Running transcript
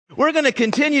We're going to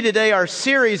continue today our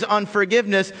series on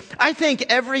forgiveness. I think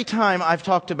every time I've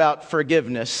talked about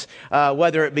forgiveness,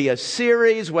 whether it be a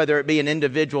series, whether it be an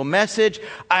individual message,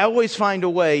 I always find a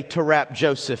way to wrap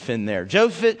Joseph in there.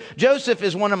 Joseph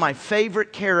is one of my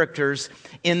favorite characters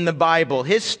in the Bible.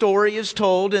 His story is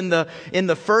told in the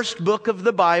first book of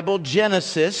the Bible,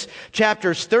 Genesis,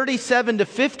 chapters 37 to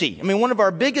 50. I mean, one of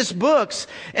our biggest books,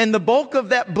 and the bulk of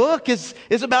that book is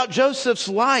about Joseph's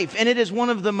life, and it is one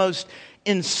of the most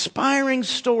inspiring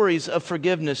stories of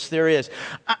forgiveness there is.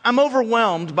 I'm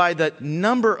overwhelmed by the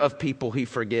number of people he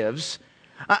forgives.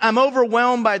 I'm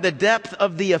overwhelmed by the depth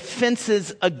of the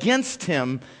offenses against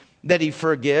him that he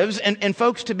forgives. And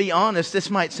folks, to be honest, this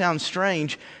might sound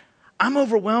strange. I'm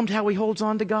overwhelmed how he holds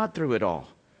on to God through it all.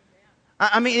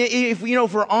 I mean, if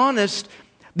we're honest,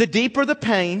 the deeper the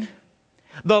pain,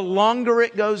 the longer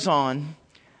it goes on,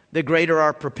 the greater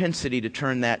our propensity to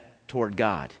turn that toward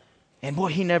God. And boy,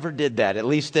 he never did that, at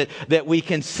least that we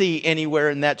can see anywhere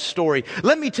in that story.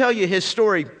 Let me tell you his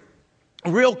story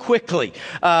real quickly,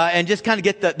 and just kind of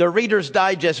get the Reader's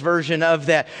Digest version of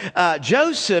that.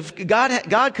 Joseph,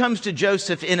 God comes to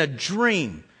Joseph in a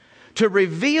dream to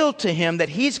reveal to him that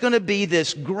he's going to be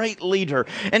this great leader.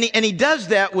 And he does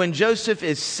that when Joseph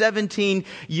is 17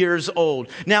 years old.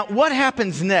 Now, what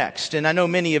happens next, and I know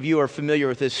many of you are familiar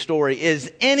with this story,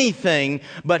 is anything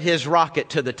but his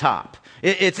rocket to the top.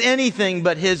 It's anything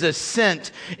but his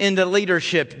ascent into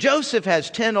leadership. Joseph has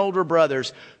 10 older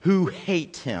brothers who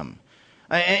hate him.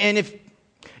 And if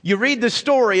you read the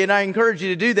story, and I encourage you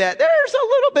to do that, there's a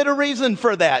little bit of reason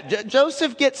for that.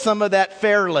 Joseph gets some of that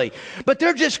fairly. But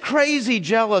they're just crazy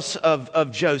jealous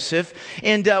of Joseph.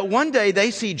 And one day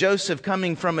they see Joseph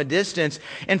coming from a distance.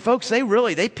 And folks,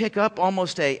 they pick up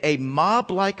almost a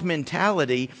mob-like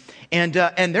mentality. And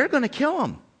they're going to kill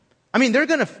him. I mean, they're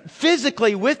going to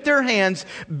physically, with their hands,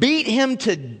 beat him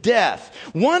to death.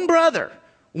 One brother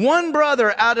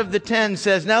out of the 10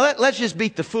 says, now let's just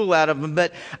beat the fool out of him.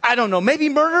 But I don't know, maybe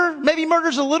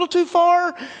murder's a little too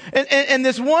far. And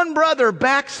this one brother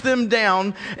backs them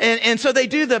down. And so they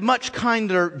do the much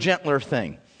kinder, gentler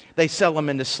thing. They sell them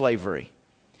into slavery.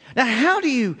 Now, how do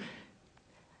you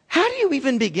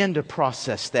even begin to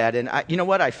process that? And you know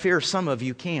what? I fear some of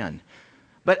you can.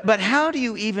 But how do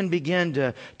you even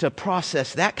begin to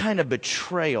process that kind of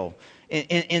betrayal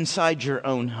inside your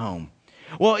own home?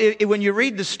 Well, when you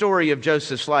read the story of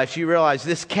Joseph's life, you realize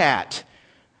this cat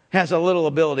has a little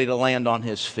ability to land on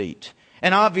his feet.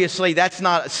 And obviously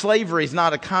slavery is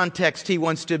not a context he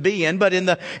wants to be in, but in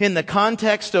the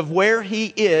context of where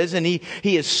he is, and he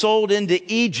is sold into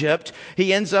Egypt,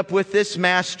 he ends up with this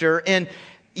master, and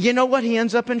you know what? He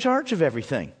ends up in charge of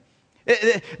everything.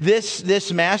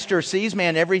 This master sees,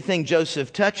 man, everything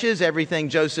Joseph touches, everything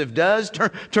Joseph does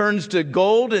turns to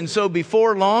gold. And so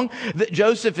before long,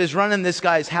 Joseph is running this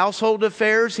guy's household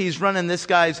affairs. He's running this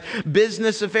guy's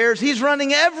business affairs. He's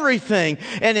running everything.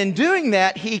 And in doing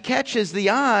that, he catches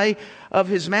the eye of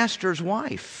his master's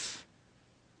wife.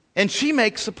 And she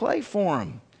makes a play for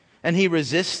him. And he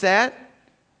resists that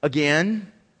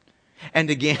again and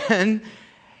again.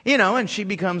 And she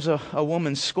becomes a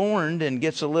woman scorned and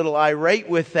gets a little irate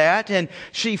with that. And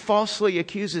she falsely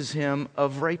accuses him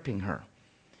of raping her.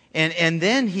 And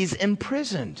then he's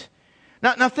imprisoned.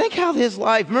 Now think how his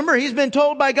life, remember, he's been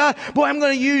told by God, boy, I'm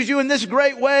going to use you in this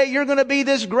great way. You're going to be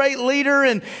this great leader.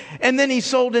 And then he's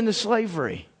sold into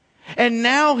slavery. And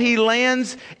now he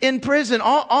lands in prison.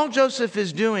 All Joseph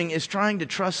is doing is trying to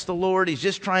trust the Lord. He's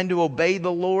just trying to obey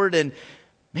the Lord. And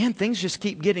man, things just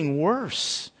keep getting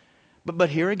worse.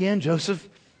 But here again, Joseph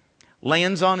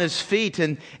lands on his feet,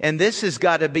 and this has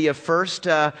got to be a first.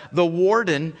 The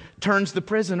warden turns the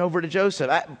prison over to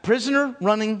Joseph. Prisoner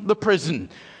running the prison.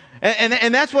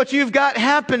 And that's what you've got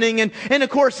happening. And of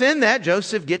course, in that,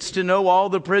 Joseph gets to know all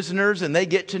the prisoners, and they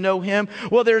get to know him.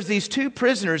 Well, there's these two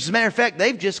prisoners. As a matter of fact,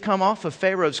 they've just come off of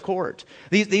Pharaoh's court.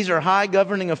 These are high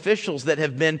governing officials that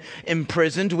have been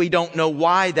imprisoned. We don't know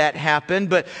why that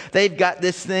happened, but they've got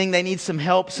this thing. They need some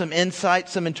help, some insight,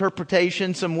 some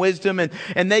interpretation, some wisdom.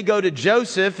 And they go to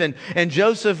Joseph, and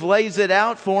Joseph lays it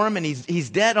out for him, and he's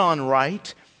dead on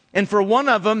right. And for one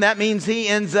of them, that means he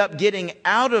ends up getting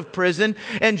out of prison.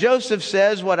 And Joseph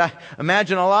says what I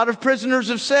imagine a lot of prisoners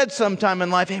have said sometime in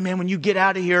life. Hey, man, when you get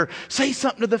out of here, say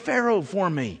something to the Pharaoh for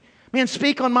me. Man,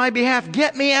 speak on my behalf.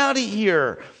 Get me out of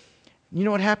here. You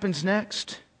know what happens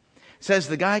next? It says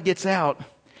the guy gets out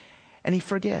and he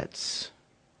forgets.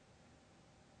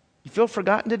 You feel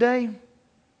forgotten today?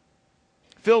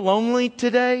 Feel lonely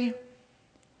today?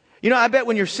 I bet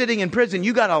when you're sitting in prison,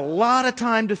 you got a lot of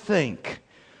time to think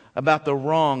about the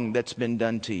wrong that's been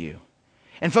done to you.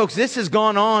 And folks, this has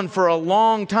gone on for a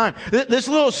long time. This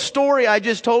little story I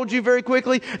just told you very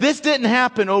quickly, this didn't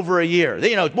happen over a year.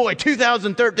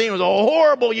 2013 was a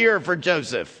horrible year for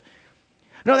Joseph.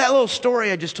 No, that little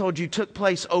story I just told you took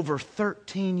place over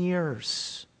 13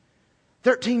 years.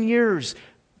 13 years,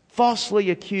 falsely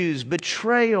accused,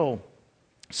 betrayal,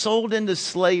 sold into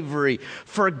slavery,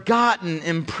 forgotten,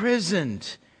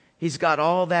 imprisoned. He's got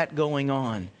all that going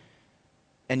on.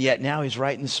 And yet now he's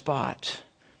right in the spot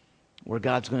where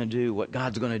God's going to do what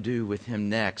God's going to do with him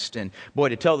next. And boy,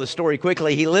 to tell the story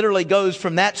quickly, he literally goes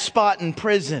from that spot in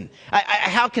prison.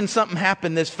 How can something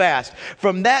happen this fast?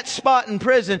 From that spot in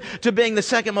prison to being the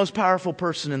second most powerful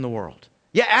person in the world.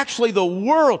 Yeah, actually the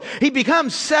world. He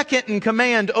becomes second in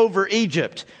command over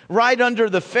Egypt, right under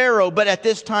the Pharaoh. But at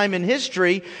this time in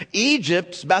history,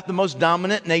 Egypt's about the most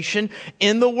dominant nation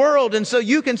in the world. And so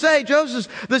you can say Joseph's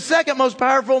the second most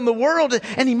powerful in the world,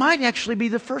 and he might actually be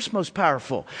the first most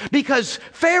powerful. Because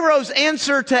Pharaoh's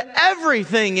answer to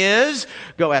everything is,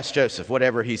 go ask Joseph,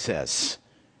 whatever he says.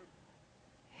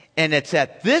 And it's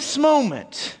at this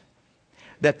moment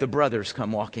that the brothers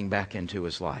come walking back into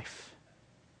his life.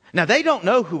 Now, they don't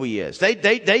know who he is. They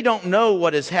don't know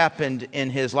what has happened in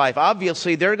his life.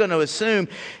 Obviously, they're going to assume,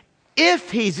 if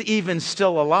he's even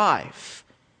still alive,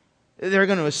 they're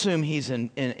going to assume he's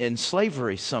in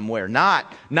slavery somewhere,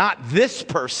 not this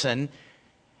person.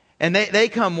 And they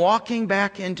come walking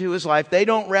back into his life. They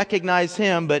don't recognize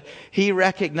him, but he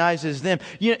recognizes them.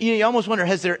 You almost wonder,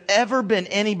 has there ever been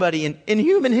anybody in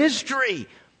human history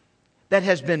that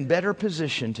has been better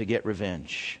positioned to get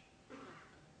revenge?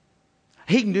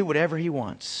 He can do whatever he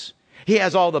wants. He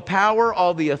has all the power,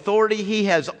 all the authority. He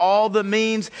has all the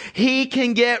means. He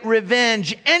can get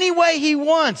revenge any way he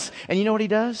wants. And you know what he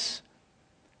does?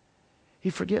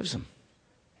 He forgives them.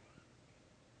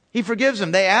 He forgives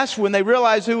them. They ask when they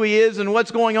realize who he is and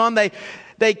what's going on.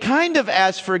 They kind of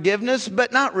ask forgiveness,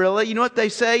 but not really. You know what they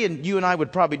say? And you and I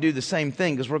would probably do the same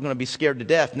thing because we're going to be scared to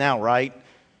death now, right?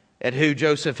 At who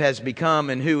Joseph has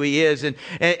become and who he is.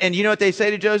 And you know what they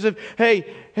say to Joseph?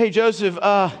 Hey Joseph,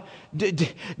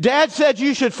 Dad said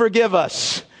you should forgive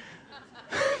us.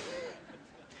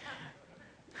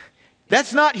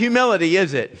 That's not humility,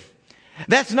 is it?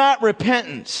 That's not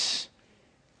repentance.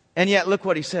 And yet look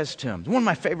what he says to him. One of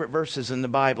my favorite verses in the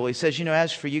Bible. He says,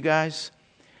 as for you guys,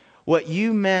 what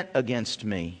you meant against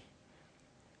me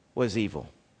was evil.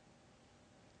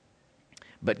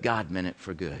 But God meant it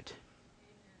for good.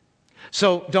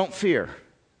 So don't fear.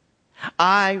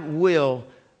 I will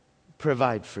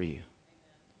provide for you.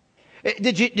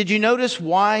 Did you notice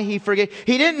why he forgave?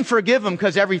 He didn't forgive them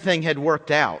because everything had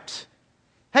worked out.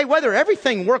 Hey, whether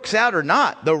everything works out or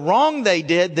not, the wrong they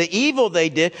did, the evil they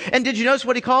did, and did you notice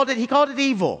what he called it? He called it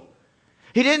evil.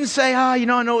 He didn't say, I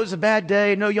know it was a bad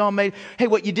day. I know y'all made... Hey,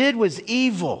 what you did was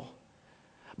evil.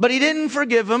 But he didn't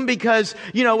forgive them because,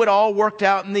 it all worked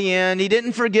out in the end. He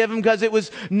didn't forgive them because it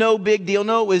was no big deal.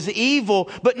 No, it was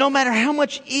evil. But no matter how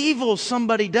much evil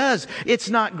somebody does, it's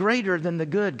not greater than the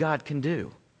good God can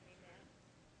do.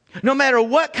 No matter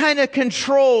what kind of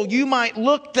control you might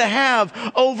look to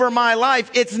have over my life,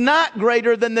 it's not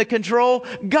greater than the control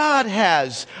God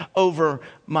has over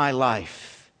my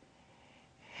life.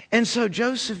 And so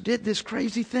Joseph did this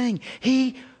crazy thing.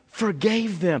 He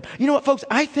forgave them. You know what, folks?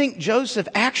 I think Joseph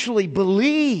actually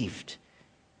believed.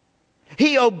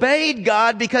 He obeyed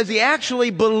God because he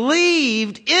actually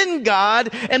believed in God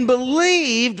and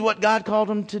believed what God called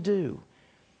him to do.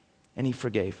 And he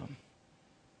forgave them.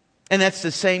 And that's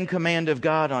the same command of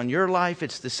God on your life.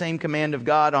 It's the same command of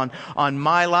God on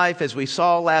my life. As we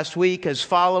saw last week, as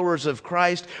followers of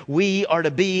Christ, we are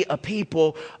to be a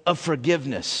people of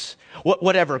forgiveness.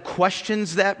 Whatever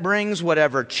questions that brings,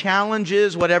 whatever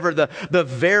challenges, whatever the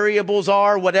variables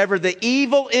are, whatever the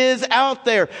evil is out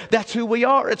there, that's who we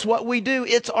are. It's what we do.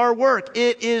 It's our work.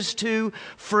 It is to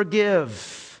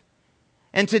forgive.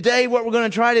 And today what we're going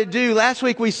to try to do, last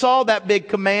week we saw that big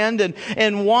command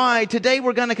and why. Today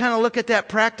we're going to kind of look at that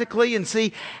practically and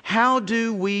see how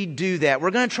do we do that.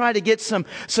 We're going to try to get some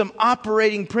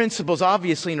operating principles,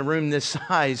 obviously in a room this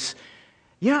size.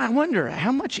 I wonder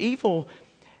how much evil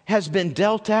has been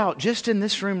dealt out just in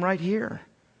this room right here.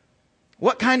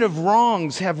 What kind of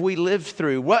wrongs have we lived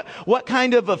through? What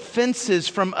kind of offenses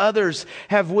from others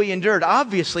have we endured?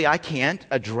 Obviously, I can't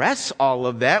address all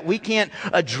of that. We can't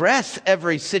address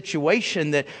every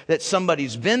situation that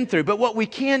somebody's been through. But what we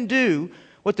can do,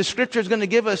 what the Scripture is going to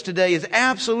give us today, is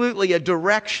absolutely a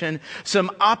direction, some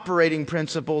operating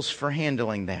principles for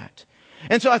handling that.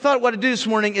 And so I thought what to do this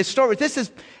morning is start with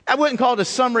this. I wouldn't call it a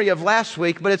summary of last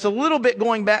week, but it's a little bit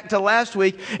going back to last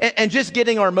week and just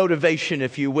getting our motivation,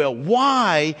 if you will.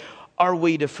 Why are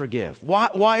we to forgive?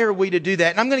 Why are we to do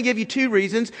that? And I'm going to give you two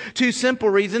reasons, two simple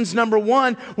reasons. Number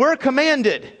one, we're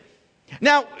commanded.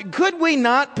 Now, could we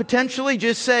not potentially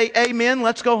just say, amen,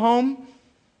 let's go home?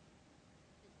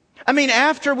 I mean,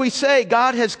 after we say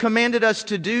God has commanded us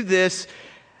to do this,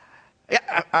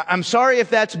 I'm sorry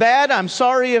if that's bad. I'm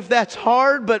sorry if that's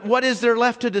hard, but what is there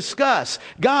left to discuss?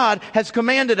 God has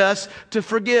commanded us to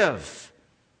forgive.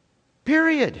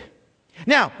 Period.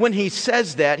 Now, when he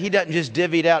says that, he doesn't just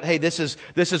divvy it out, hey, this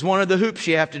is one of the hoops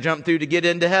you have to jump through to get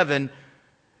into heaven.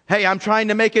 Hey, I'm trying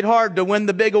to make it hard to win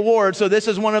the big award, so this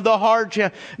is one of the hard...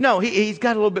 No, he's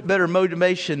got a little bit better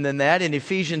motivation than that. In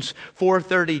Ephesians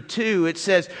 4:32, it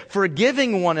says,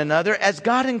 forgiving one another as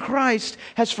God in Christ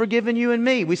has forgiven you and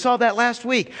me. We saw that last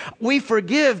week. We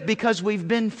forgive because we've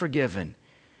been forgiven.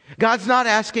 God's not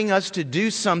asking us to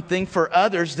do something for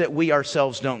others that we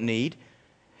ourselves don't need.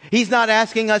 He's not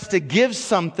asking us to give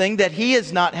something that He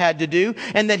has not had to do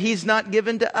and that He's not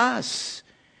given to us.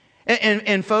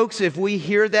 And folks, if we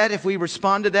hear that, if we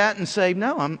respond to that and say,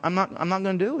 no, I'm not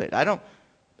going to do it.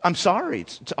 I'm sorry.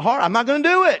 It's hard. I'm not going to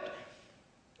do it.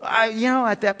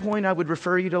 At that point, I would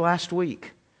refer you to last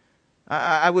week.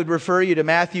 I would refer you to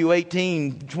Matthew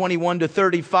 18, 21 to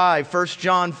 35, 1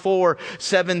 John 4,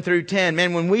 7 through 10.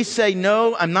 Man, when we say,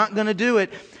 no, I'm not going to do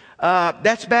it,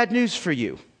 that's bad news for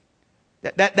you.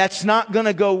 That's not going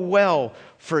to go well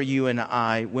for you and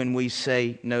I when we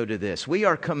say no to this. We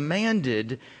are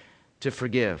commanded to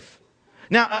forgive.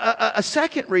 Now, a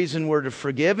second reason we're to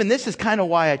forgive, and this is kind of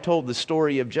why I told the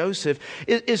story of Joseph,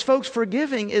 is folks,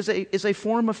 forgiving is a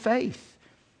form of faith.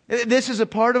 This is a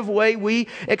part of the way we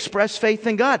express faith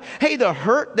in God. Hey, the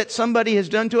hurt that somebody has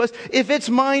done to us, if it's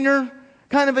minor,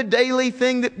 kind of a daily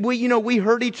thing that we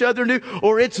hurt each other and do,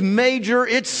 or it's major,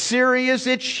 it's serious,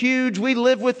 it's huge, we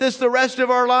live with this the rest of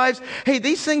our lives. Hey,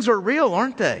 these things are real,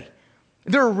 aren't they?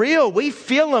 They're real. We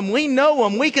feel them. We know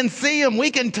them. We can see them.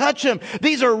 We can touch them.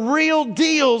 These are real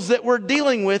deals that we're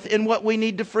dealing with in what we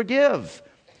need to forgive.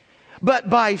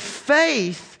 But by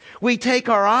faith, we take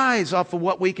our eyes off of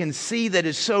what we can see that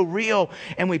is so real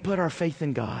and we put our faith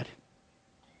in God.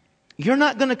 You're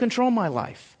not going to control my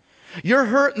life. Your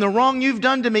hurt and the wrong you've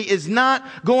done to me is not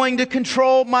going to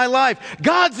control my life.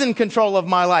 God's in control of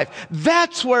my life.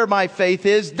 That's where my faith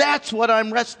is. That's what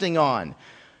I'm resting on.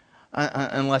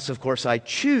 Unless, of course, I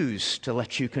choose to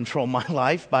let you control my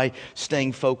life by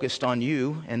staying focused on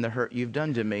you and the hurt you've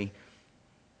done to me.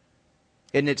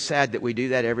 Isn't it sad that we do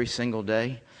that every single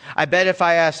day? I bet if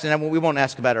I asked, and we won't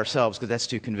ask about ourselves because that's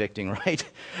too convicting, right?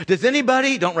 Does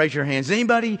anybody, don't raise your hands,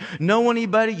 anybody know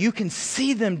anybody? You can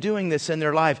see them doing this in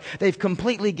their life. They've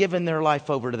completely given their life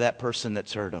over to that person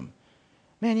that's hurt them.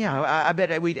 Man, yeah, I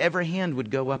bet every hand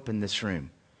would go up in this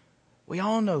room. We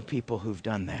all know people who've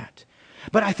done that.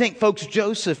 But I think, folks,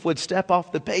 Joseph would step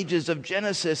off the pages of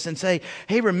Genesis and say,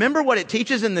 hey, remember what it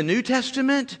teaches in the New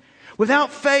Testament?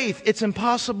 Without faith, it's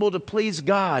impossible to please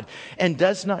God. And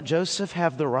does not Joseph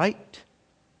have the right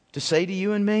to say to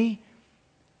you and me,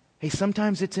 hey,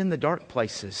 sometimes it's in the dark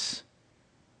places.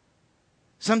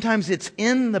 Sometimes it's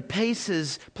in the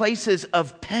places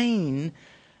of pain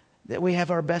that we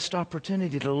have our best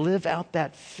opportunity to live out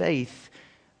that faith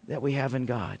that we have in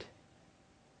God.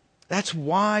 That's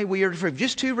why we are to forgive.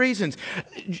 Just two reasons.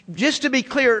 Just to be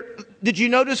clear, did you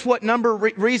notice what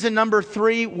reason number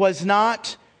 3 was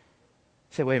not?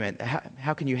 Say, wait a minute,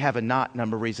 how can you have a not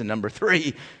reason number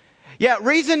 3? Yeah,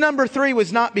 reason number 3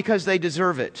 was not because they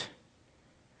deserve it.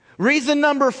 Reason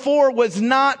number 4 was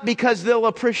not because they'll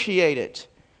appreciate it.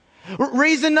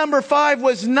 Reason number 5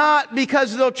 was not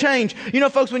because they'll change. You know,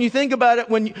 folks, when you think about it,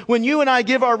 when you and I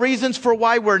give our reasons for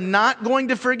why we're not going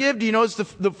to forgive, do you notice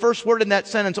the first word in that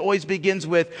sentence always begins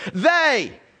with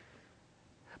they?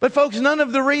 But folks, none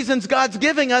of the reasons God's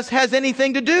giving us has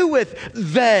anything to do with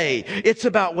they. It's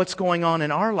about what's going on in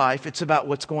our life. It's about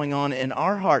what's going on in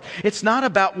our heart. It's not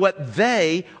about what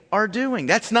they are doing.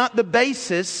 That's not the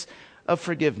basis of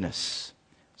forgiveness.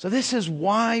 So this is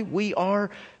why we are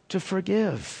to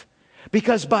forgive.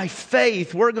 Because by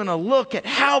faith, we're going to look at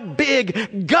how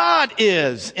big God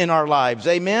is in our lives.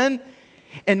 Amen?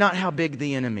 And not how big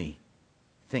the enemy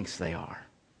thinks they are.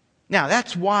 Now,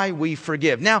 that's why we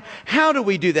forgive. Now, how do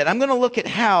we do that? I'm going to look at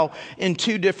how in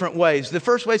 2 different ways. The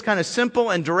first way is kind of simple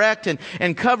and direct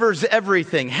and covers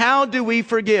everything. How do we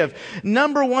forgive?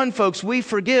 Number 1, folks, we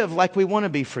forgive like we want to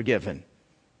be forgiven.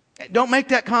 Don't make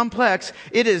that complex.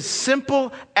 It is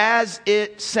simple as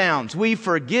it sounds. We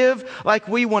forgive like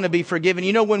we want to be forgiven.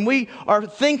 You know, when we are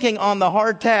thinking on the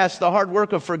hard task, the hard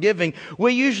work of forgiving,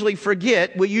 we usually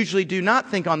do not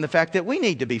think on the fact that we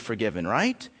need to be forgiven,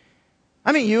 right?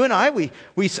 I mean, you and I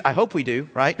hope we do,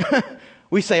 right?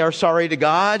 We say our sorry to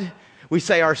God. we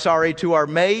say our sorry to our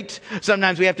mate.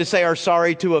 Sometimes we have to say our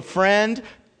sorry to a friend.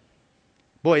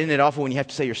 Boy, isn't it awful when you have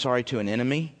to say you're sorry to an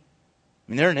enemy?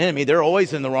 I mean, they're an enemy. They're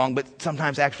always in the wrong, but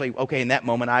sometimes actually, okay, in that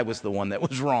moment, I was the one that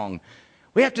was wrong.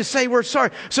 We have to say we're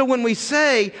sorry. So when we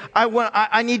say,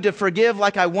 I need to forgive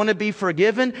like I want to be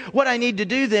forgiven, what I need to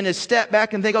do then is step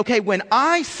back and think, okay, when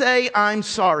I say I'm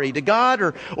sorry to God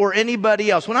or anybody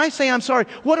else, when I say I'm sorry,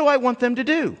 what do I want them to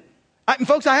do?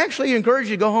 Folks, I actually encourage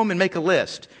you to go home and make a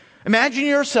list. Imagine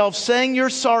yourself saying you're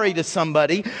sorry to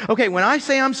somebody. Okay, when I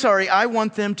say I'm sorry, I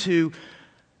want them to,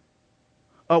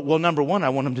 number one, I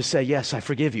want them to say, yes, I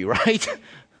forgive you, right?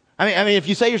 I mean, if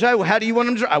you say you're sorry, well, how do you want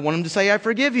them to? I want them to say, I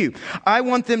forgive you. I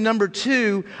want them, number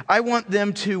two, I want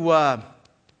them to,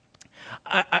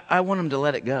 I want them to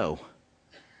let it go.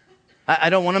 I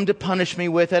don't want them to punish me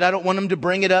with it. I don't want them to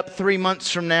bring it up 3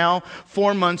 months from now,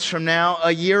 4 months from now,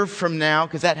 a year from now,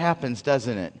 because that happens,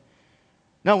 doesn't it?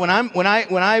 No, when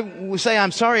I say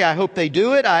I'm sorry, I hope they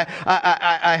do it.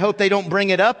 I hope they don't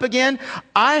bring it up again.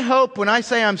 I hope when I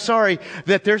say I'm sorry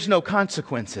that there's no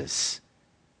consequences.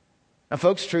 Now,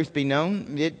 folks, truth be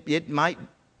known, it might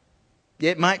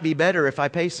be better if I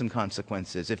pay some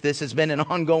consequences. If this has been an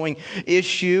ongoing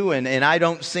issue and I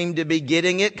don't seem to be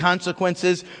getting it,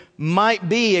 consequences might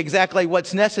be exactly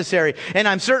what's necessary. And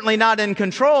I'm certainly not in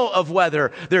control of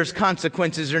whether there's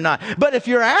consequences or not. But if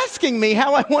you're asking me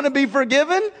how I want to be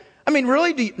forgiven, I mean,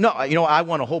 really, I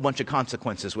want a whole bunch of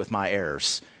consequences with my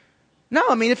errors. No,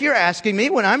 I mean, if you're asking me,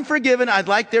 when I'm forgiven, I'd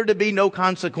like there to be no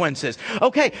consequences.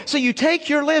 Okay, so you take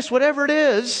your list, whatever it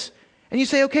is, and you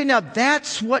say, okay, now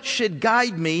that's what should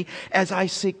guide me as I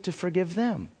seek to forgive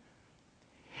them.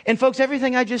 And folks,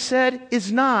 everything I just said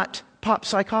is not pop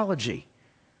psychology.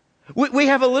 We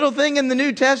have a little thing in the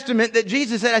New Testament that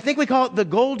Jesus said, I think we call it the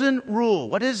golden rule.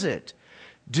 What is it?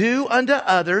 Do unto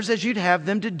others as you'd have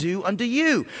them to do unto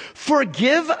you.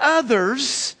 Forgive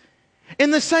others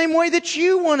in the same way that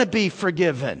you want to be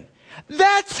forgiven.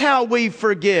 That's how we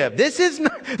forgive. This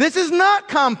is not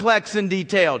complex and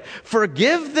detailed.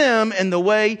 Forgive them in the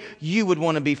way you would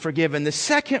want to be forgiven. The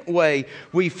second way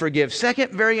we forgive,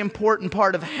 second very important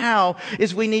part of how,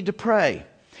 is we need to pray.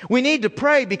 We need to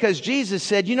pray because Jesus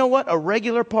said, you know what? A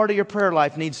regular part of your prayer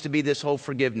life needs to be this whole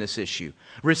forgiveness issue.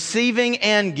 Receiving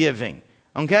and giving.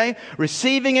 Okay?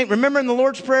 Receiving it. Remember in the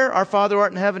Lord's Prayer, our Father who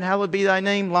art in heaven, hallowed be thy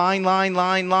name.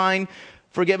 Line.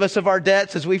 Forgive us of our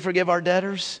debts as we forgive our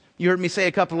debtors. You heard me say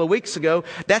a couple of weeks ago,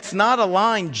 that's not a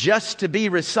line just to be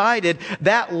recited.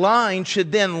 That line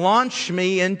should then launch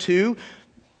me into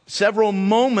several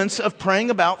moments of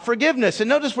praying about forgiveness. And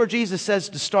notice where Jesus says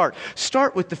to start.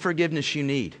 Start with the forgiveness you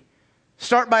need.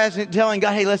 Start by telling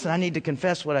God, hey, listen, I need to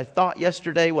confess what I thought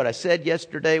yesterday, what I said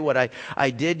yesterday, what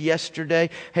I did yesterday.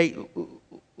 Hey,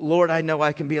 Lord, I know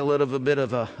I can be a little bit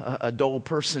of a dull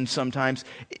person sometimes.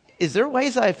 Is there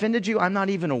ways I offended you I'm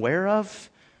not even aware of?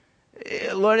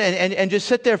 Lord, and just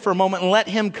sit there for a moment and let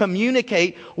Him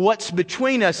communicate what's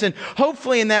between us. And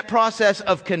hopefully in that process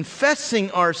of confessing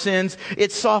our sins,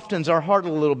 it softens our heart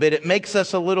a little bit. It makes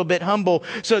us a little bit humble.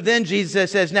 So then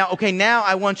Jesus says, now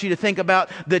I want you to think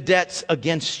about the debts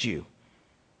against you.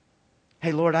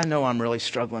 Hey, Lord, I know I'm really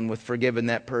struggling with forgiving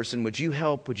that person. Would you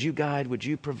help? Would you guide? Would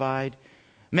you provide?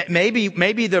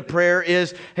 Maybe the prayer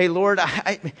is, hey, Lord,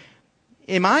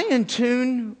 am I in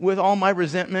tune with all my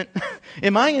resentment?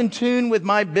 Am I in tune with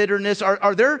my bitterness?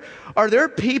 Are there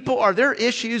people, are there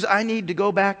issues I need to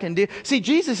go back and do? See,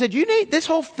 Jesus said, you need this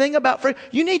whole thing about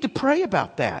you need to pray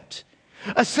about that.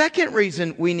 A second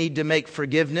reason we need to make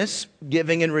forgiveness,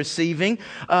 giving and receiving,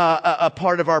 a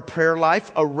part of our prayer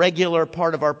life, a regular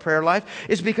part of our prayer life,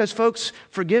 is because, folks,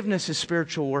 forgiveness is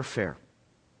spiritual warfare.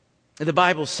 The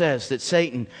Bible says that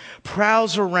Satan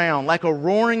prowls around like a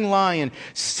roaring lion,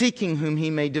 seeking whom he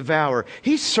may devour.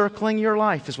 He's circling your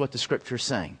life, is what the Scripture's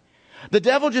saying. The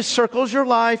devil just circles your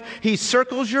life. He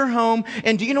circles your home.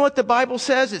 And do you know what the Bible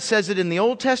says? It says it in the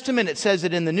Old Testament. It says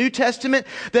it in the New Testament.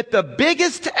 That the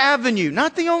biggest avenue,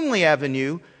 not the only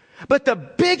avenue, but the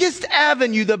biggest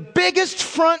avenue, the biggest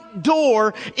front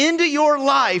door into your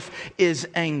life is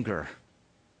anger.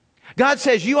 God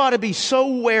says you ought to be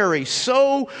so wary,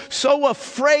 so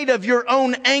afraid of your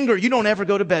own anger, you don't ever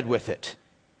go to bed with it.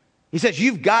 He says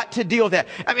you've got to deal with that.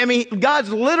 I mean,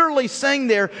 God's literally saying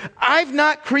there, I've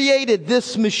not created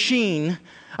this machine.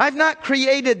 I've not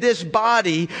created this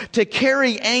body to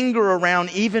carry anger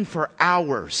around even for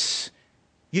hours.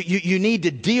 You need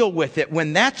to deal with it.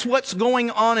 When that's what's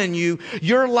going on in you,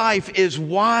 your life is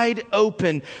wide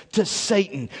open to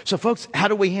Satan. So folks, how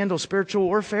do we handle spiritual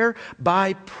warfare?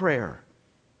 By prayer.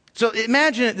 So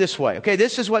imagine it this way. Okay,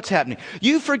 this is what's happening.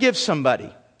 You forgive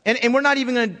somebody. And we're not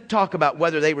even going to talk about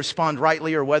whether they respond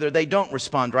rightly or whether they don't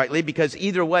respond rightly, because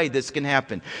either way this can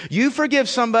happen. You forgive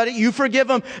somebody, you forgive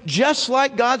them just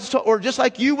like or just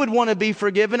like you would want to be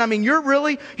forgiven. I mean, you're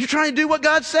trying to do what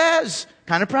God says.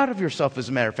 Kind of proud of yourself, as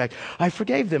a matter of fact. I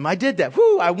forgave them. I did that.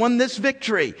 Whoo, I won this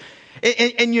victory.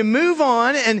 And you move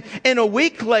on, and a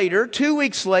week later, 2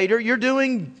 weeks later, you're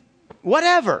doing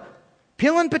whatever,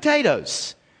 peeling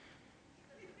potatoes.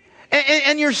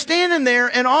 And you're standing there,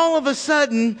 and all of a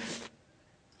sudden,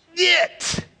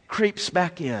 it creeps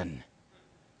back in.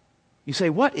 You say,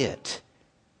 what it?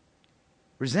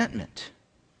 Resentment.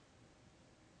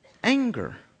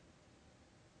 Anger.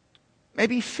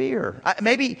 Maybe fear.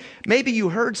 Maybe you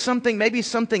heard something. Maybe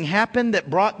something happened that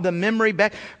brought the memory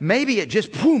back. Maybe it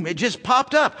just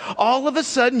popped up. All of a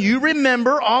sudden, you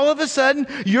remember. All of a sudden,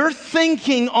 you're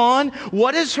thinking on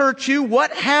what has hurt you,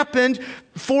 what happened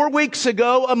 4 weeks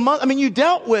ago, a month. I mean, you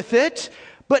dealt with it.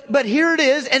 But here it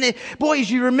is, and boy,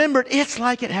 as you remembered, it's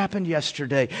like it happened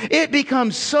yesterday. It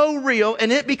becomes so real,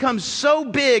 and it becomes so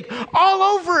big all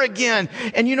over again.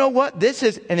 And you know what?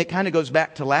 And it kind of goes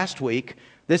back to last week.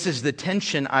 This is the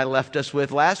tension I left us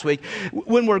with last week.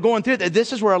 When we're going through it,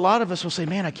 this is where a lot of us will say,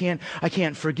 man, I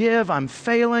can't forgive. I'm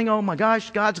failing. Oh my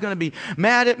gosh, God's going to be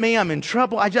mad at me. I'm in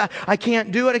trouble. I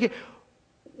can't do it.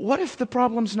 What if the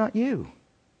problem's not you?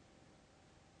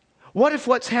 What if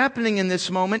what's happening in this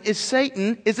moment is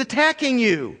Satan is attacking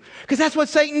you? Because that's what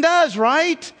Satan does,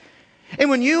 right? And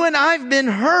when you and I've been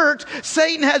hurt,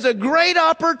 Satan has a great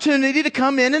opportunity to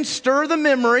come in and stir the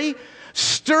memory,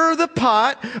 stir the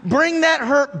pot, bring that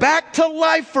hurt back to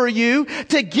life for you,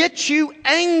 to get you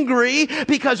angry,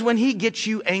 because when he gets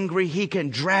you angry, he can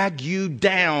drag you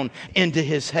down into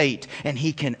his hate, and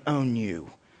he can own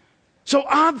you. So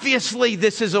obviously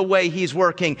this is a way he's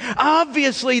working.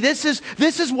 Obviously this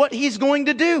is what he's going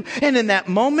to do. And in that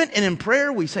moment and in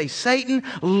prayer, we say, Satan,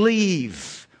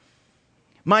 leave.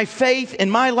 My faith in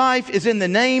my life is in the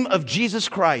name of Jesus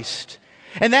Christ.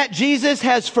 And that Jesus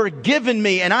has forgiven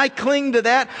me, and I cling to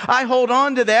that. I hold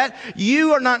on to that.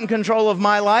 You are not in control of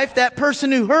my life. That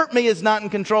person who hurt me is not in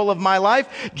control of my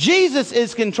life. Jesus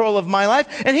is in control of my life,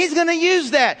 and he's going to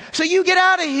use that. So you get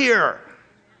out of here.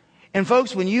 And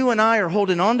folks, when you and I are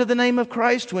holding on to the name of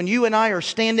Christ, when you and I are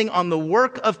standing on the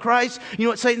work of Christ, you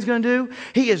know what Satan's going to do?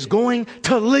 He is going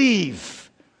to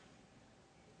leave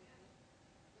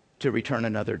to return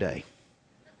another day.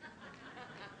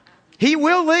 He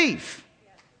will leave.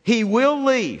 He will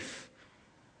leave.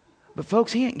 But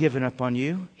folks, he ain't giving up on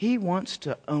you. He wants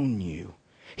to own you.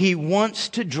 He wants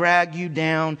to drag you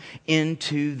down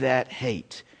into that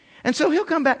hate. And so he'll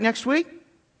come back next week.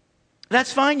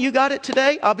 That's fine. You got it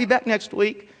today. I'll be back next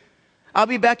week. I'll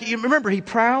be back. You remember, he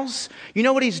prowls. You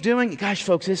know what he's doing? Gosh,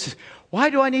 folks, why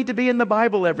do I need to be in the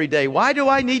Bible every day? Why do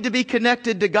I need to be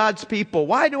connected to God's people?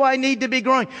 Why do I need to be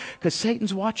growing? Because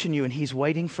Satan's watching you, and he's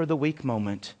waiting for the weak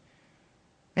moment.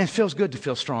 And it feels good to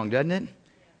feel strong, doesn't it? It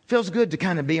feels good to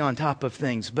kind of be on top of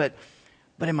things. But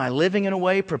am I living in a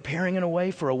way, preparing in a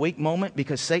way for a weak moment?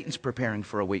 Because Satan's preparing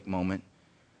for a weak moment.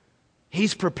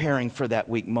 He's preparing for that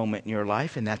weak moment in your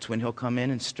life, and that's when he'll come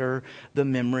in and stir the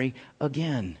memory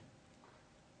again.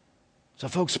 So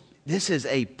folks, this is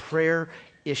a prayer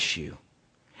issue.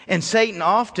 And Satan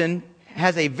often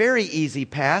has a very easy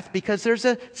path, because there's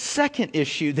a second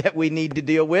issue that we need to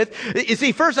deal with. You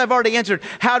see, first I've already answered,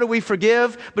 how do we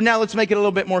forgive? But now let's make it a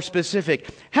little bit more specific.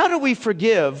 How do we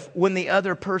forgive when the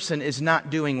other person is not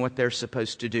doing what they're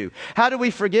supposed to do? How do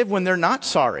we forgive when they're not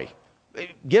sorry?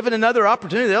 Given another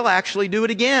opportunity, they'll actually do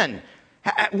it again.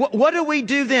 What do we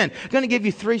do then? I'm going to give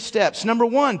you 3 steps. Number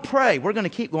 1, pray. We're going to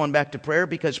keep going back to prayer,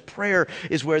 because prayer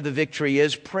is where the victory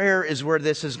is. Prayer is where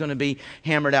this is going to be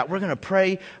hammered out. We're going to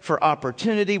pray for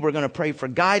opportunity. We're going to pray for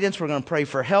guidance. We're going to pray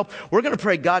for help. We're going to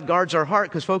pray God guards our heart,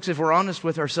 because folks, if we're honest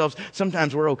with ourselves,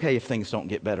 sometimes we're okay if things don't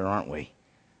get better, aren't we?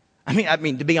 I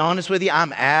mean, to be honest with you,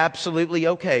 I'm absolutely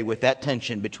okay with that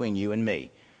tension between you and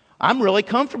me. I'm really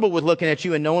comfortable with looking at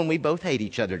you and knowing we both hate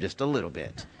each other just a little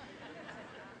bit.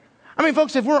 I mean,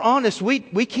 folks, if we're honest, we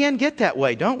can get that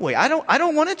way, don't we? I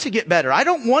don't want it to get better. I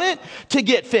don't want it to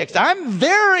get fixed. I'm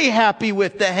very happy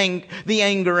with the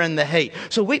anger and the hate.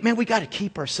 So we got to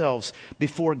keep ourselves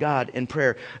before God in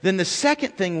prayer. Then the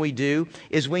second thing we do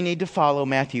is we need to follow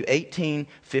Matthew 18,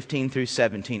 15 through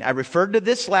 17. I referred to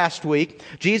this last week.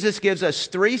 Jesus gives us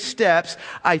 3 steps.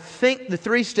 I think the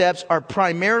 3 steps are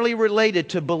primarily related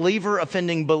to believer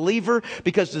offending believer,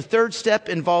 because the third step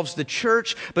involves the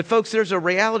church. But folks, there's a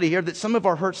reality here that some of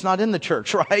our hurt's not in the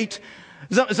church, right?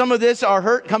 Some of this, our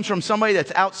hurt, comes from somebody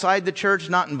that's outside the church,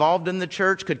 not involved in the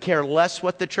church, could care less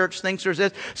what the church thinks or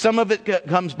says. Some of it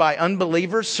comes by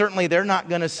unbelievers. Certainly they're not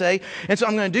going to say. And so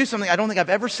I'm going to do something. I don't think I've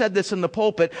ever said this in the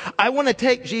pulpit. I want to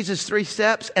take Jesus' 3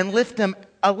 steps and lift them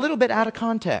a little bit out of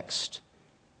context.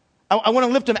 I want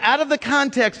to lift them out of the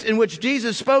context in which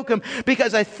Jesus spoke them,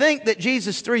 because I think that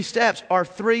Jesus' 3 steps are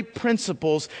 3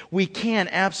 principles we can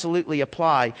absolutely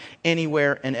apply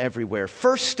anywhere and everywhere.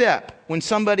 First step, when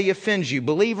somebody offends you,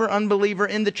 believer, unbeliever,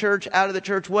 in the church, out of the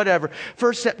church, whatever.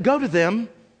 First step, go to them.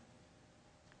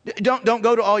 Don't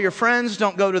go to all your friends.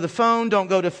 Don't go to the phone. Don't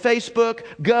go to Facebook.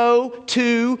 Go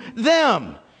to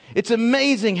them. It's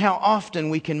amazing how often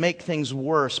we can make things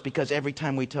worse because every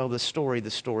time we tell the story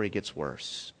gets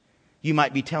worse. You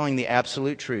might be telling the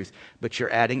absolute truth, but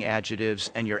you're adding adjectives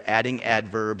and you're adding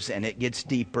adverbs, and it gets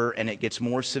deeper and it gets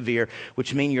more severe,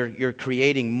 which means you're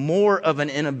creating more of an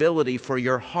inability for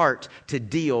your heart to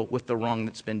deal with the wrong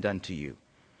that's been done to you.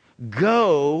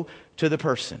 Go to the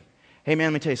person. Hey man,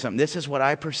 let me tell you something. This is what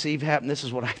I perceive happened. This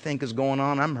is what I think is going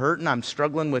on. I'm hurting. I'm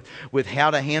struggling with how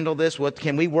to handle this.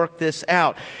 Can we work this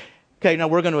out? Okay, now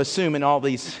we're going to assume in all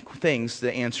these things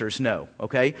the answer is no,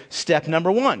 okay? Step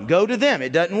number 1, go to them.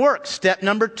 It doesn't work. Step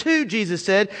number 2, Jesus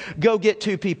said, go get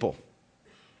 2 people.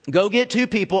 Go get 2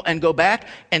 people and go back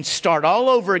and start all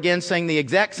over again saying the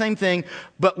exact same thing,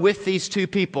 but with these 2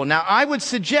 people. Now, I would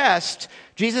suggest,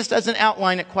 Jesus doesn't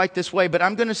outline it quite this way, but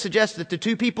I'm going to suggest that the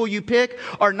 2 people you pick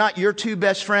are not your 2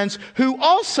 best friends who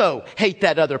also hate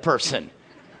that other person.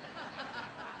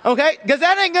 Okay? Because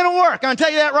that ain't going to work. I'm going to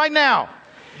tell you that right now.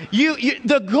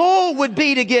 The goal would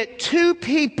be to get 2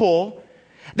 people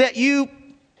that you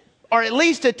are at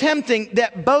least attempting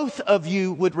that both of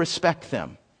you would respect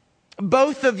them.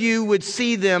 Both of you would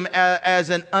see them as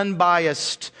an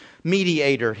unbiased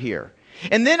mediator here.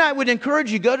 And then I would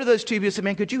encourage you, go to those 2 people and say,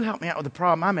 man, could you help me out with the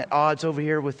problem? I'm at odds over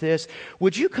here with this.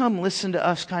 Would you come listen to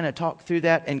us kind of talk through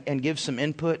that and give some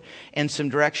input and some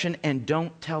direction, and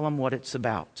don't tell them what it's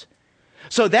about.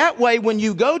 So that way, when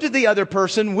you go to the other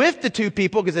person with the 2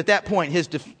 people, because at that point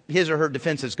his or her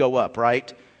defenses go up,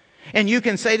 right? And you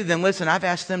can say to them, listen, I've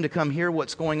asked them to come hear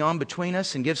what's going on between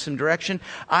us and give some direction.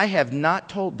 I have not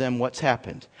told them what's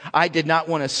happened. I did not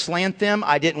want to slant them.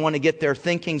 I didn't want to get their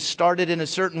thinking started in a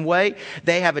certain way.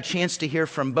 They have a chance to hear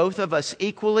from both of us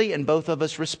equally, and both of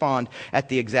us respond at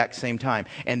the exact same time.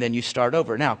 And then you start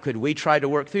over. Now, could we try to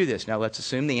work through this? Now, let's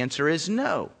assume the answer is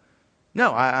no.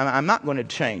 No, I'm not going to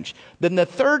change. Then the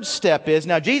 3rd step is,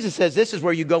 now Jesus says this is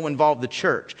where you go involve the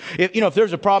church. If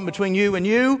there's a problem between you and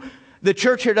you, the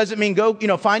church here doesn't mean go,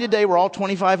 find a day where all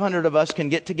 2,500 of us can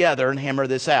get together and hammer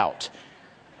this out.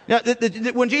 Now,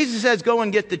 when Jesus says go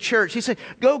and get the church, he said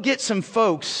go get some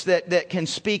folks that can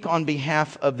speak on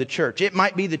behalf of the church. It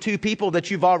might be the 2 people that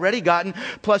you've already gotten,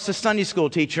 plus a Sunday school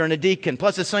teacher and a deacon,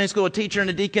 plus a Sunday school teacher and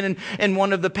a deacon and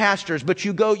one of the pastors. But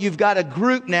you've got a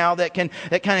group now that kind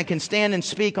of can stand and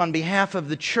speak on behalf of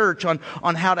the church on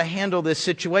how to handle this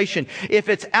situation. If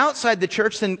it's outside the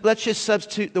church, then let's just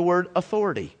substitute the word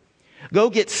authority.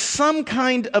 Go get some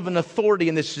kind of an authority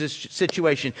in this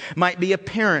situation. It might be a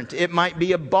parent. It might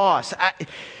be a boss.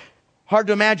 Hard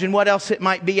to imagine what else it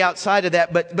might be outside of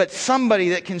that, but somebody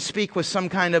that can speak with some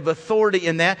kind of authority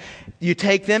in that. You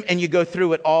take them and you go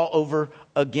through it all over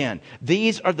again.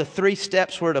 These are the 3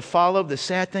 steps we're to follow. The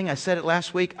sad thing, I said it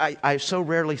last week, I so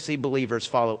rarely see believers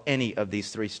follow any of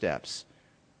these 3 steps.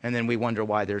 And then we wonder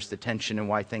why there's the tension and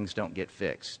why things don't get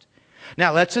fixed.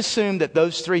 Now, let's assume that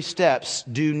those 3 steps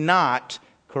do not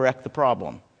correct the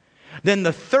problem. Then the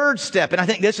 3rd step, and I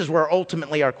think this is where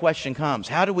ultimately our question comes.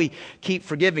 How do we keep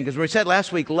forgiving? Because we said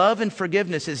last week, love and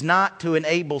forgiveness is not to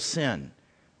enable sin.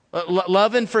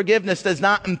 Love and forgiveness does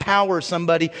not empower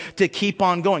somebody to keep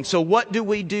on going. So what do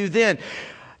we do then?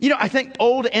 I think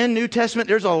Old and New Testament,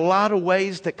 there's a lot of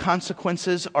ways that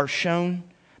consequences are shown.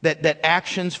 That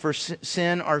actions for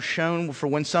sin are shown for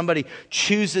when somebody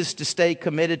chooses to stay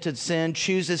committed to sin,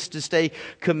 chooses to stay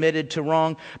committed to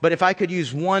wrong. But if I could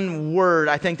use one word,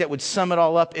 I think that would sum it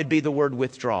all up, it'd be the word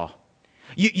withdraw.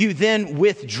 You then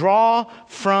withdraw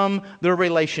from the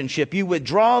relationship. You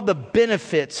withdraw the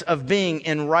benefits of being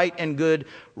in right and good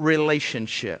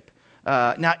relationship.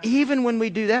 Now, even when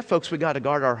we do that, folks, we got to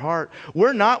guard our heart.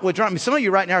 We're not withdrawing. Some of you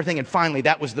right now are thinking, finally,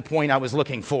 that was the point I was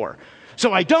looking for.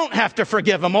 So I don't have to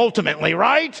forgive them ultimately,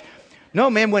 right? No,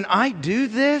 man, when I do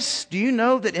this, do you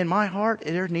know that in my heart,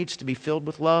 there needs to be filled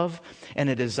with love and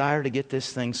a desire to get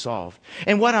this thing solved.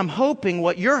 And what I'm hoping,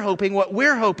 what you're hoping, what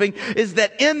we're hoping is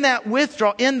that in that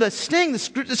withdrawal, in the sting, the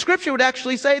scripture would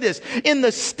actually say this, in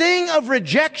the sting of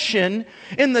rejection,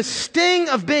 in the sting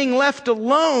of being left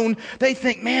alone, they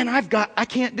think, man, I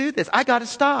can't do this. I got to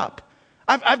stop.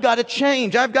 I've got to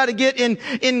change. I've got to get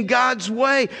in God's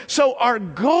way. So our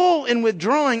goal in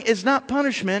withdrawing is not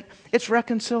punishment, it's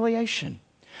reconciliation.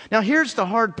 Now here's the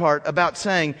hard part about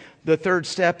saying the third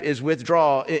step is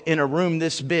withdraw in a room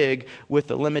this big with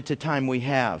the limited time we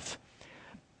have.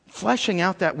 Fleshing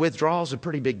out that withdrawal is a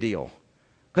pretty big deal,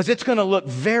 because it's going to look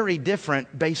very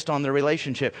different based on the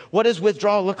relationship. What does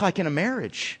withdrawal look like in a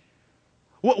marriage?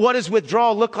 What does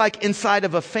withdrawal look like inside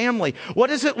of a family? What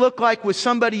does it look like with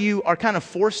somebody you are kind of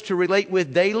forced to relate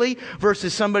with daily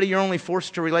versus somebody you're only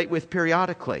forced to relate with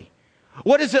periodically?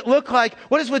 What does it look like?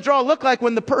 What does withdrawal look like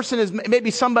when the person is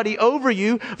maybe somebody over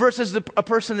you versus a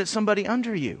person that's somebody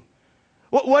under you?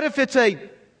 What if it's a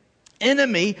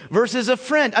enemy versus a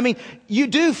friend? I mean, you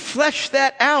do flesh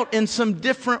that out in some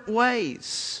different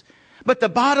ways. But the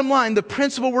bottom line, the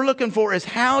principle we're looking for is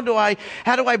how do I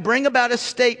bring about a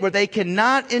state where they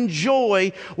cannot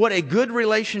enjoy what a good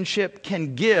relationship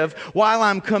can give while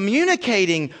I'm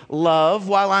communicating love,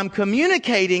 while I'm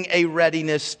communicating a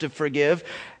readiness to forgive?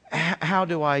 How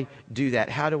do I do that?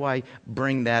 How do I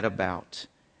bring that about?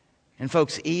 And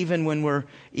folks, even when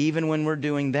we're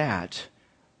doing that,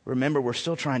 remember, we're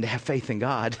still trying to have faith in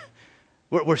God.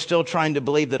 We're still trying to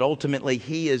believe that ultimately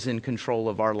He is in control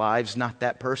of our lives, not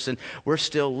that person. We're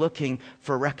still looking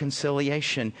for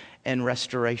reconciliation and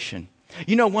restoration.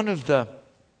 You know,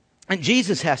 and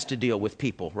Jesus has to deal with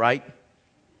people, right?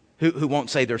 Who won't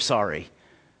say they're sorry.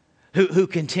 Who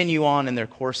continue on in their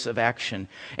course of action.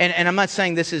 And I'm not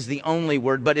saying this is the only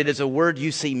word, but it is a word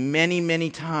you see many, many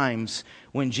times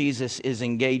when Jesus is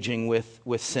engaging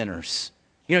with sinners.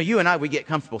 You know, you and I, we get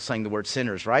comfortable saying the word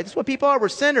sinners, right? That's what people are. We're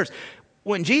sinners.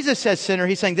 When Jesus says sinner,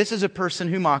 He's saying this is a person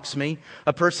who mocks me,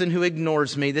 a person who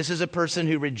ignores me. This is a person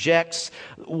who rejects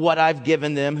what I've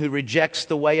given them, who rejects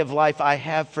the way of life I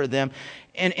have for them.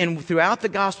 And throughout the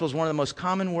Gospels, one of the most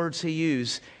common words He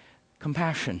used,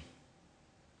 compassion.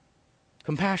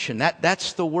 Compassion.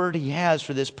 That's the word He has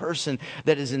for this person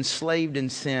that is enslaved in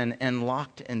sin and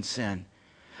locked in sin.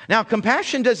 Now,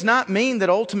 compassion does not mean that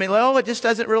ultimately, it just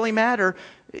doesn't really matter.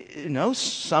 No,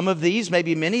 some of these,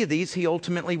 maybe many of these, He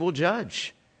ultimately will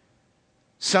judge.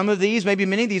 Some of these, maybe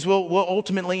many of these, will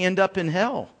ultimately end up in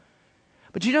hell.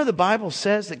 But you know, the Bible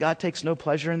says that God takes no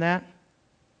pleasure in that.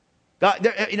 God,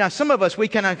 some of us, we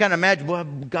can kind of imagine, well,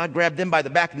 God grabbed them by the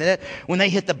back of the neck. When they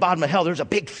hit the bottom of hell, there's a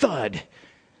big thud.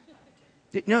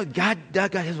 No, God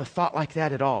has a thought like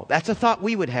that at all. That's a thought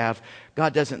we would have.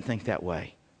 God doesn't think that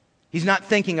way. He's not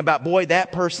thinking about, boy,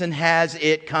 that person has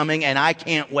it coming and I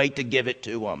can't wait to give it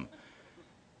to them.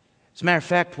 As a matter of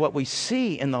fact, what we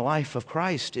see in the life of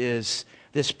Christ is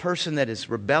this person that is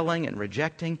rebelling and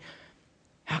rejecting.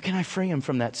 How can I free him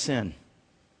from that sin?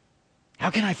 How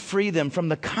can I free them from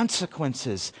the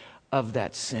consequences of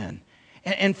that sin?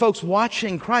 And folks,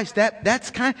 watching Christ,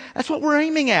 that's what we're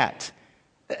aiming at.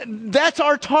 That's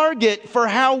our target for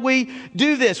how we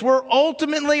do this. We're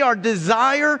ultimately, our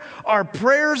desire, our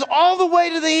prayers, all the way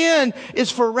to the end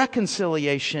is for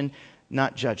reconciliation,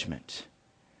 not judgment.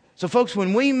 So folks,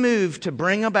 when we move to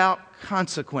bring about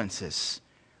consequences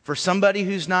for somebody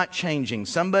who's not changing,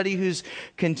 somebody who's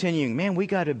continuing, man, we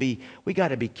got to be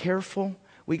careful,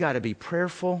 we got to be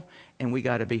prayerful, and we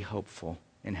got to be hopeful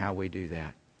in how we do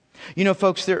that. You know,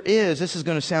 folks, this is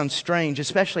going to sound strange,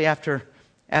 especially after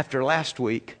last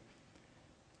week,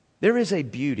 there is a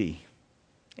beauty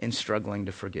in struggling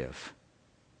to forgive.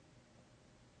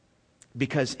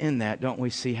 Because in that, don't we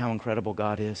see how incredible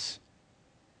God is?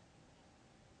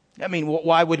 I mean,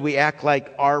 why would we act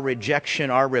like our rejection,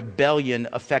 our rebellion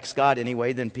affects God any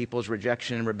way than people's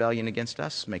rejection and rebellion against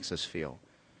us makes us feel?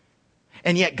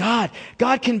 And yet God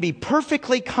can be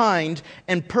perfectly kind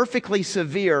and perfectly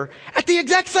severe at the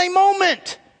exact same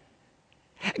moment.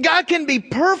 God can be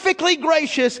perfectly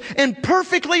gracious and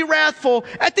perfectly wrathful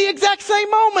at the exact same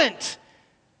moment.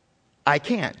 I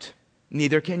can't.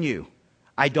 Neither can you.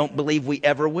 I don't believe we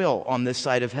ever will on this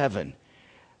side of heaven.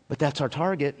 But that's our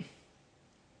target.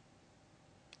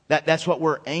 That's what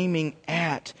we're aiming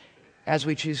at as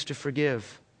we choose to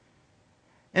forgive.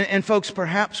 And folks,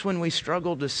 perhaps when we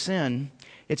struggle to sin,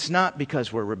 it's not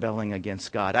because we're rebelling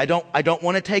against God. I don't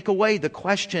want to take away the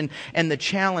question and the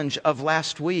challenge of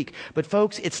last week. But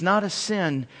folks, it's not a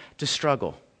sin to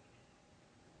struggle.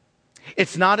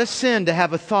 It's not a sin to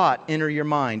have a thought enter your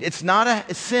mind. It's not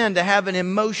a sin to have an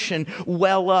emotion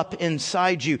well up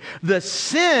inside you. The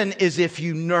sin is if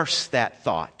you nurse that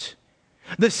thought.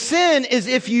 The sin is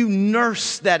if you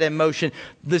nurse that emotion.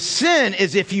 The sin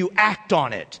is if you act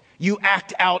on it. You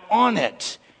act out on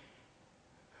it.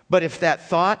 But if that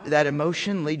thought, that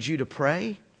emotion leads you to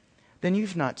pray, then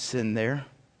you've not sinned there.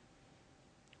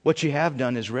 What you have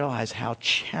done is realize how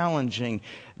challenging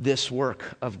this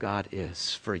work of God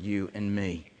is for you and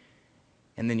me.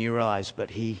 And then you realize, but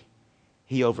He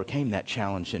overcame that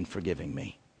challenge in forgiving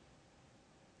me.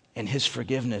 And His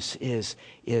forgiveness is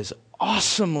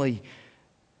awesomely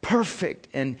perfect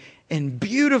and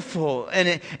beautiful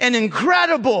and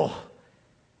incredible.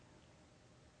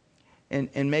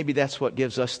 And maybe that's what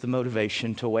gives us the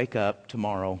motivation to wake up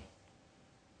tomorrow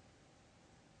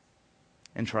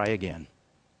and try again.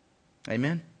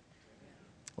 Amen?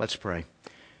 Let's pray.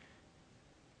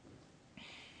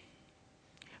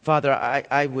 Father,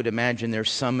 I would imagine there's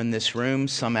some in this room,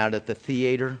 some out at the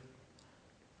theater,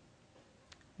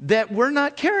 that we're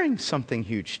not carrying something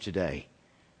huge today.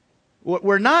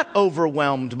 We're not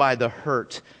overwhelmed by the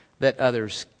hurt that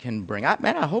others can bring.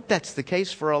 I hope that's the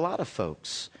case for a lot of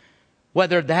folks.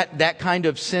 Whether that kind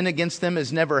of sin against them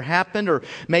has never happened, or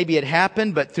maybe it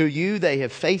happened, but through you they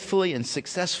have faithfully and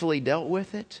successfully dealt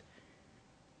with it.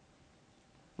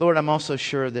 Lord, I'm also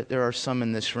sure that there are some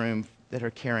in this room that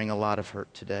are carrying a lot of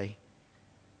hurt today.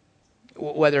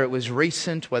 Whether it was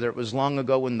recent, whether it was long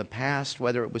ago in the past,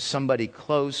 whether it was somebody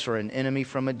close or an enemy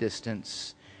from a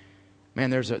distance.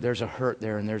 Man, there's a hurt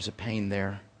there and there's a pain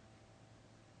there.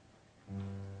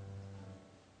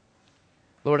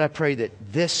 Lord, I pray that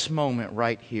this moment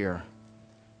right here,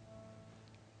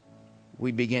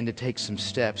 we begin to take some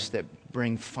steps that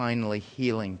bring finally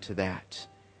healing to that.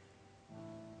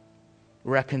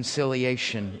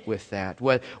 Reconciliation with that.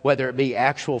 Whether it be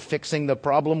actual fixing the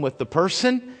problem with the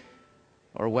person,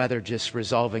 or whether just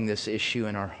resolving this issue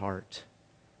in our heart.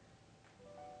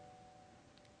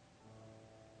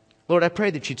 Lord, I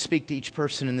pray that you'd speak to each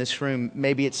person in this room.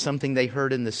 Maybe it's something they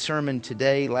heard in the sermon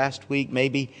today, last week.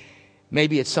 Maybe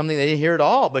it's something they didn't hear at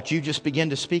all, but you just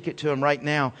begin to speak it to them right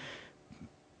now.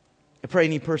 I pray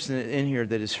any person in here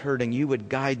that is hurting, you would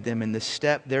guide them in the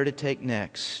step they're to take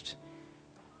next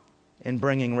in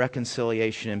bringing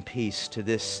reconciliation and peace to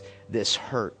this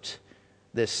hurt,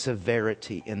 this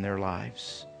severity in their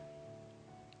lives.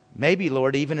 Maybe,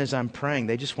 Lord, even as I'm praying,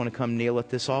 they just want to come kneel at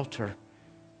this altar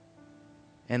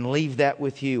and leave that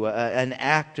with you. An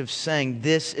act of saying,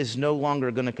 this is no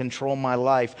longer going to control my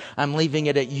life. I'm leaving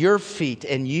it at your feet,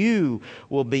 and you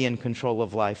will be in control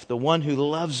of life. The one who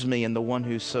loves me and the one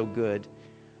who's so good.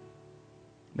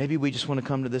 Maybe we just want to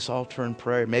come to this altar and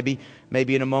pray. Maybe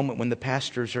in a moment when the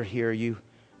pastors are here, you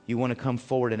want to come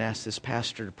forward and ask this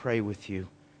pastor to pray with you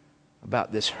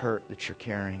about this hurt that you're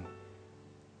carrying.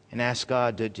 And ask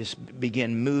God to just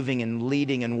begin moving and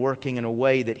leading and working in a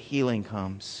way that healing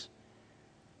comes.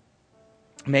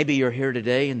 Maybe you're here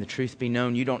today and the truth be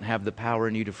known, you don't have the power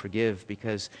in you to forgive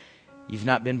because you've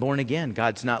not been born again.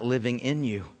 God's not living in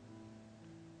you.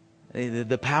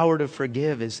 The power to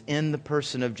forgive is in the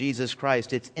person of Jesus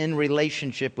Christ. It's in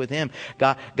relationship with Him.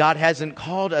 God hasn't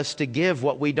called us to give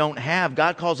what we don't have.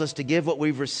 God calls us to give what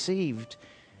we've received.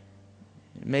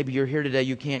 Maybe you're here today,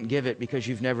 you can't give it because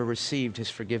you've never received His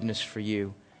forgiveness for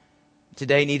you.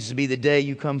 Today needs to be the day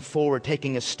you come forward,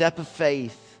 taking a step of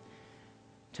faith.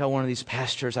 Tell one of these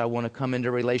pastors, I want to come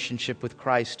into relationship with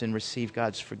Christ and receive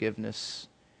God's forgiveness.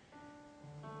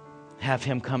 Have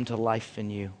Him come to life in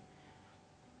you.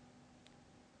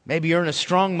 Maybe you're in a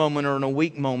strong moment or in a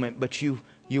weak moment, but you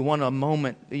want a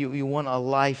moment, you want a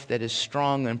life that is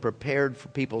strong and prepared for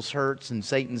people's hurts and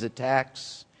Satan's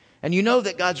attacks. And you know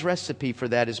that God's recipe for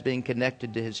that is being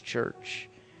connected to His church.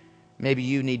 Maybe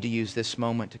you need to use this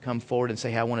moment to come forward and say,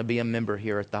 hey, I want to be a member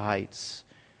here at the Heights.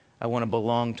 I want to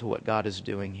belong to what God is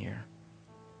doing here.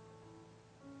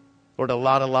 Lord, a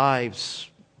lot of lives,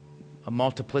 a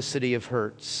multiplicity of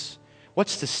hurts.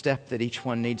 What's the step that each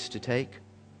one needs to take?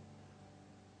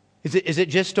 Is it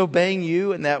just obeying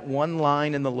you in that one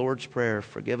line in the Lord's Prayer,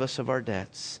 forgive us of our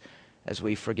debts as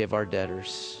we forgive our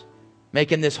debtors?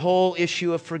 Making this whole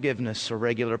issue of forgiveness a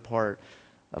regular part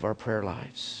of our prayer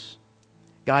lives.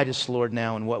 Guide us, Lord,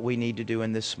 now in what we need to do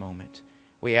in this moment.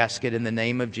 We ask it in the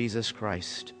name of Jesus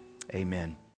Christ.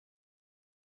 Amen.